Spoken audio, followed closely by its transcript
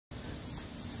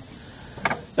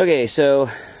Okay, so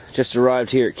just arrived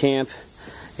here at camp,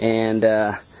 and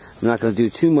I'm not going to do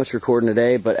too much recording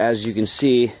today, but as you can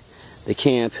see, the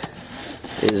camp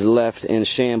is left in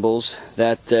shambles.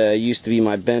 That used to be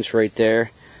my bench right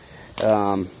there.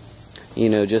 You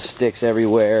know, just sticks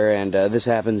everywhere, and this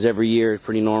happens every year,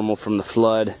 pretty normal from the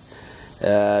flood.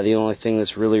 The only thing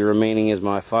that's really remaining is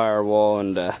my firewall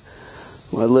and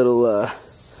my little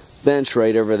bench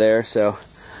right over there. So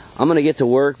I'm gonna get to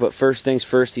work, but first things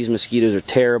first, these mosquitoes are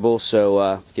terrible,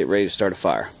 so get ready to start a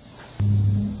fire.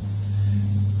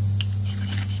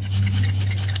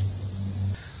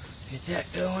 Get that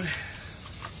going.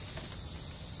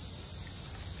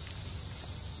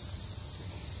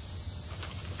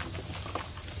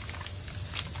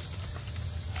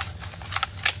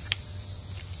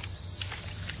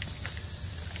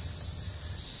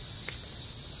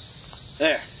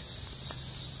 There.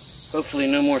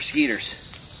 Hopefully no more skeeters.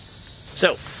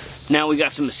 So, now we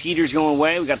got some mosquitoes going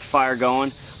away, we got the fire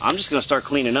going. I'm just going to start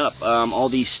cleaning up. All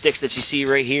these sticks that you see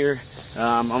right here,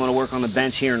 I'm going to work on the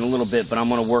bench here in a little bit, but I'm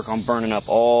going to work on burning up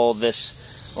all these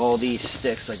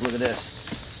sticks. Like, look at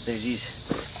this. There's these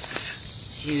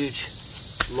huge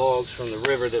logs from the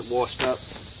river that washed up.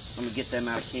 I'm going to get them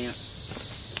out of camp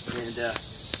and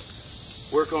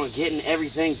work on getting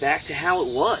everything back to how it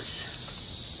was.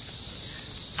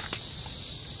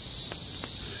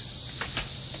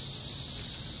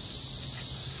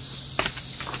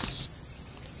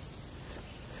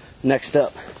 Next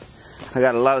up, I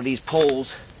got a lot of these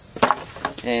poles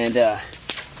and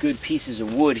good pieces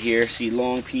of wood here. See,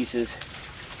 long pieces.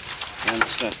 And I'm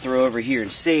just going to throw over here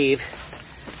and save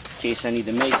in case I need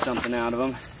to make something out of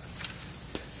them.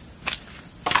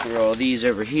 Throw all these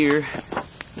over here.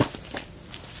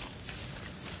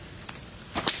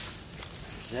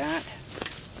 There's that.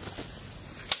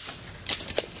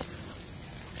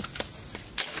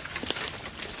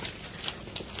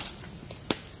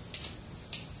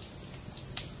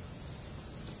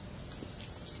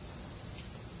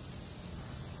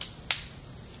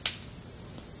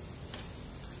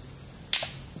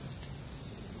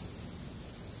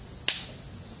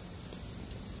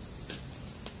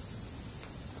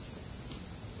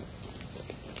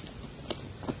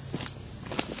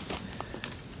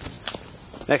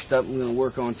 Next up, I'm going to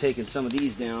work on taking some of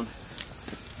these down,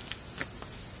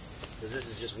 because this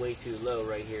is just way too low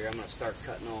right here. I'm going to start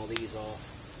cutting all these off.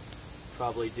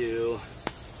 Probably do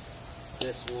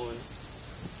this one,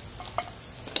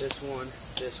 this one,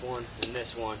 this one, and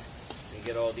this one, and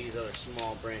get all these other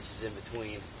small branches in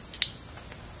between.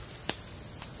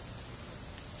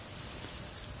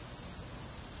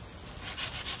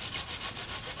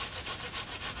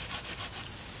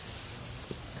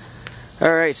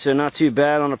 Alright, so not too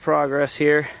bad on the progress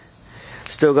here.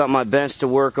 Still got my bench to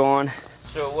work on.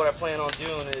 So what I plan on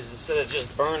doing is, instead of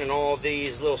just burning all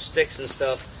these little sticks and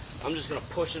stuff, I'm just going to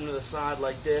push them to the side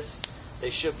like this. They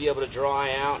should be able to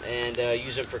dry out and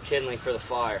use them for kindling for the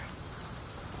fire.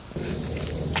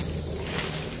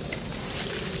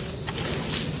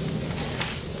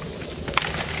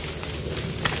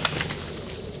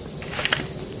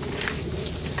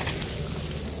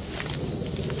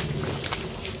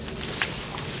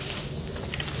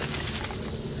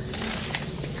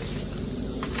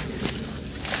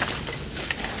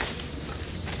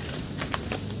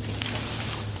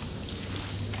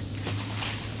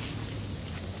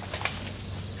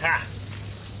 Ha!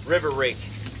 River rake.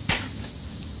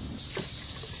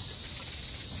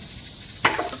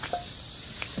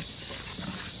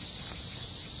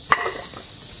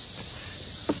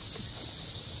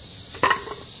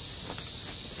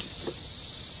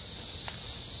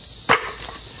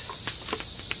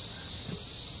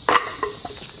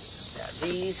 Got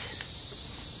these.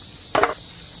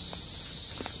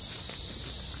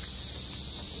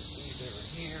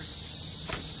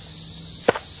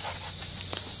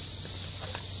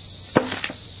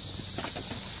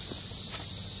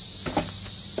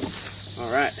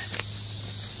 Alright,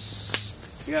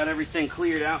 got everything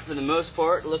cleared out for the most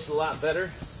part. It looks a lot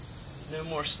better. No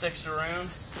more sticks around.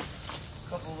 A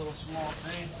couple little small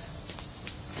things.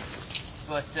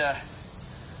 But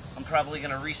I'm probably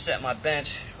going to reset my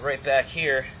bench right back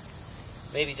here.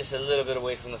 Maybe just a little bit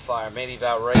away from the fire. Maybe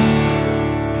about right here.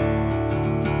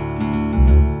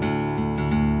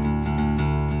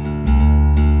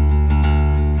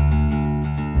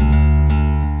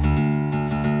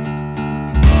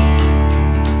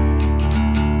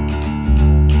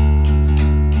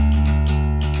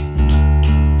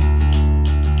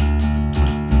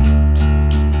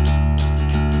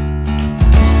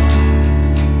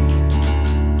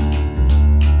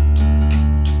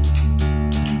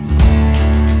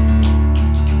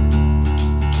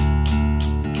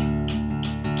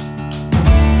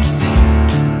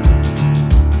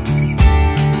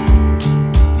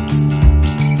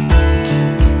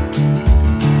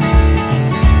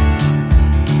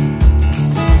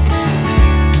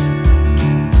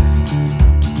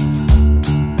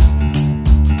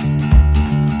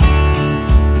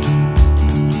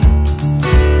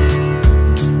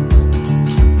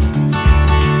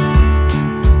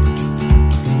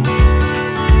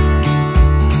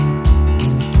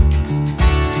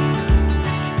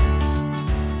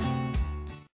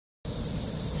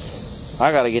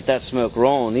 I gotta get that smoke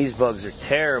rolling. These bugs are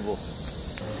terrible.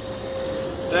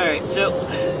 Alright, so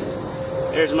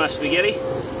there's my spaghetti.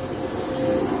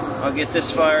 I'll get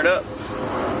this fired up.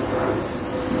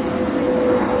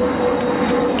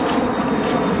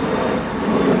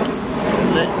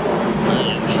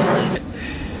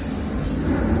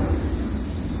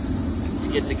 Let's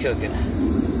get to cooking.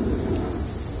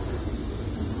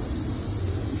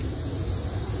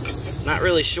 Not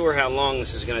really sure how long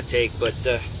this is going to take, but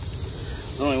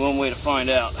there's only one way to find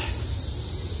out.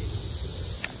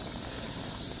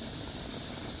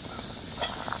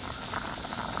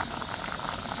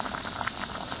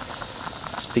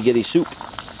 Spaghetti soup.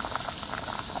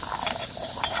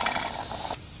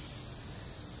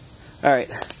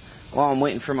 Alright, while I'm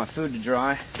waiting for my food to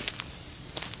dry,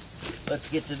 let's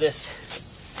get to this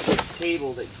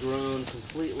table that grown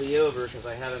completely over because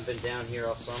I haven't been down here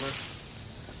all summer.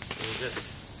 So we'll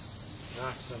just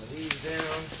knock some of these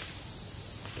down.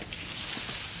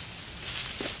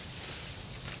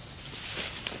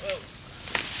 Whoa.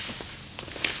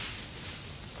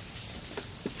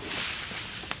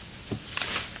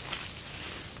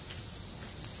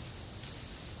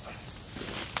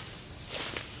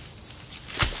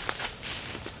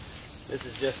 This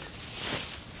is just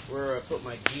where I put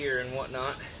my gear and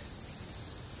whatnot.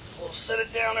 We'll set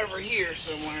it down over here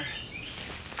somewhere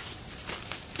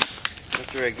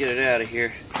after I get it out of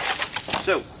here.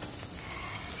 So,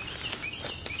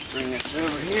 bring this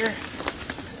over here.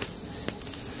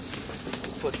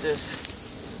 Put this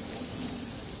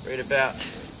right about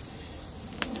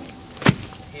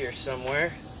here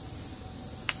somewhere.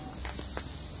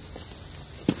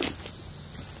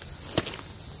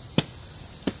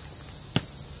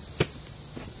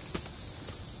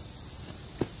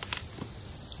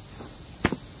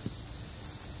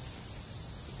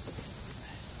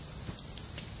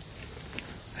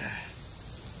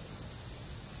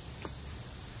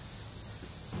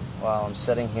 While I'm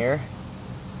sitting here,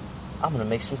 I'm gonna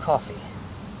make some coffee.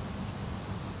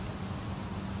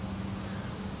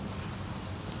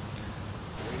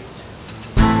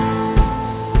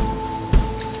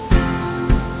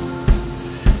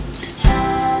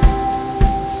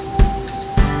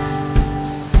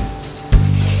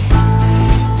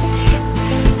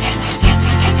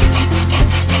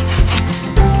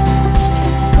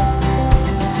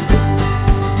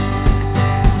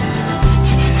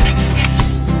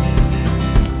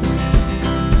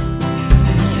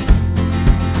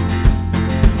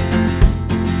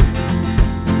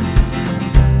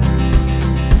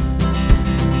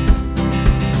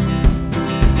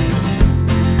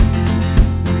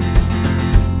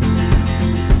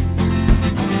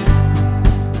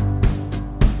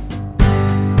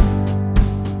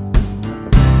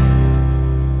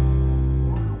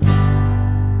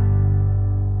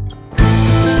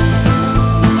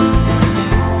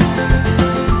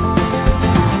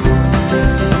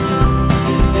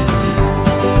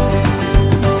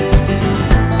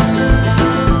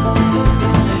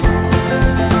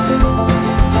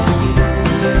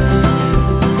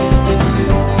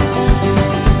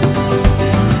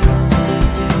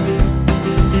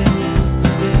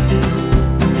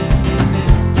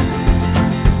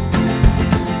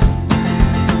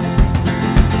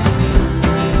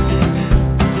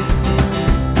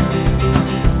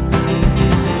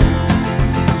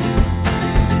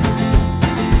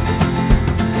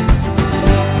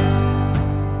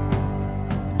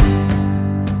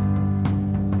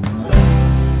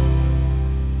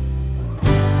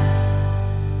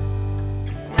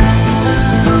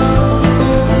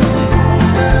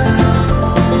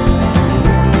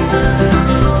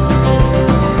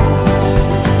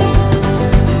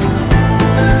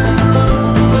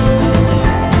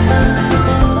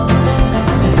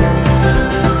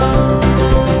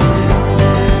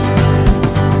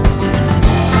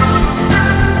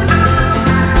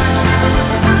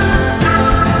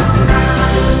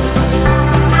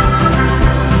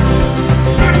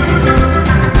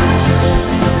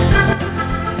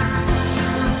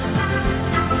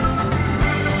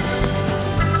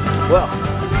 Well,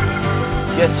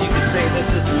 guess you could say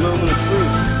this is the moment of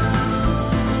truth.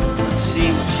 Let's see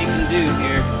what she can do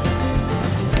here.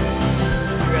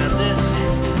 Grab this.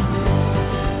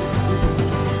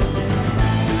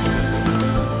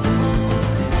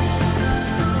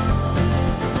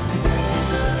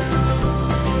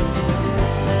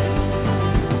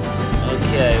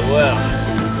 Okay, well,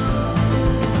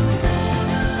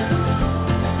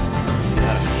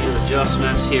 got a few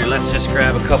adjustments here. Let's just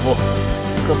grab a couple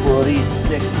of these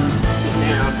sticks and sit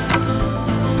down.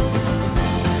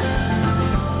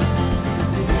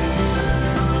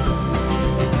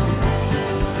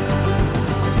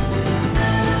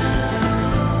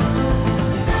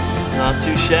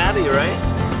 shabby, right?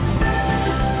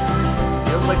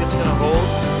 Feels like it's gonna hold.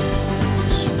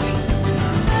 Sweet.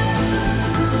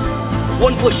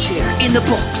 One bush chair in the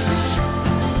books.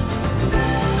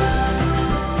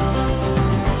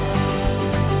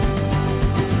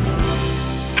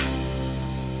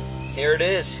 Here it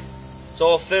is. It's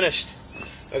all finished.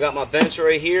 I got my bench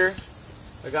right here.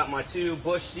 I got my 2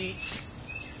 bush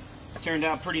seats. Turned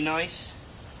out pretty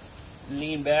nice.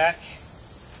 Lean back.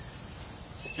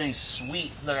 This thing's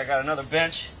sweet. Look, I got another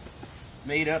bench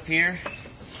made up here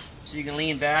so you can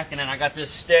lean back, and then I got this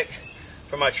stick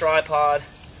for my tripod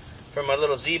for my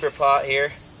little zebra pot here.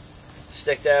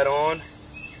 Stick that on.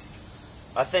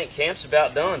 I think camp's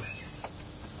about done.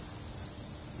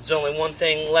 There's only one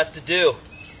thing left to do.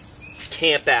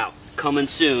 Camp out. Coming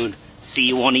soon. See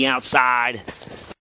you on the outside.